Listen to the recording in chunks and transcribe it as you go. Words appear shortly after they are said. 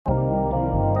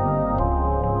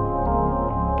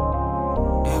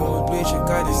bitch, I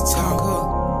got this talk up.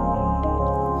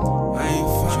 I ain't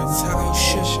fucking talking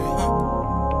shit,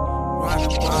 Ride the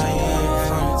body,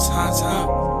 from the top.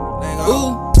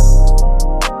 Ooh.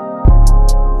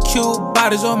 Cute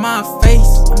bodies on my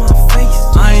face.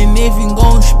 I ain't even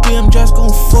gon' spit, I'm just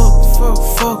gon' fuck.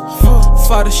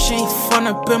 For the shit, fun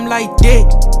up him like that.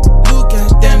 Look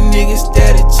at them niggas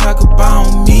that talk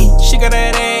about me. She got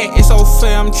that ass, it's so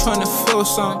fair, I'm tryna feel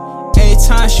something. Every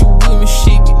time she with me,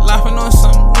 she be laughing on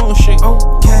some real shit.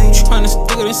 Okay, tryna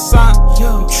stick it inside.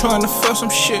 I'm tryna feel some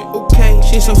shit. Okay,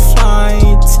 she so fly,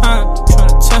 ain't time.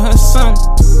 Tryna tell her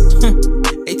something.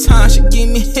 Every time she give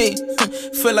me hit,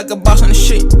 feel like a boss on the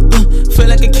shit. Feel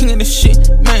like a king of the shit,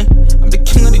 man. I'm the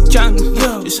king of the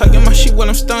jungle. Just hugging my shit while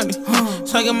I'm starting.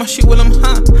 Hugging my shit while I'm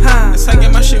hot. Just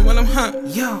hugging my shit while I'm hot.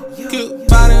 Good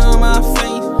body on my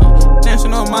face,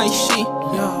 dancing on my shit.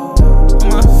 On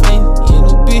my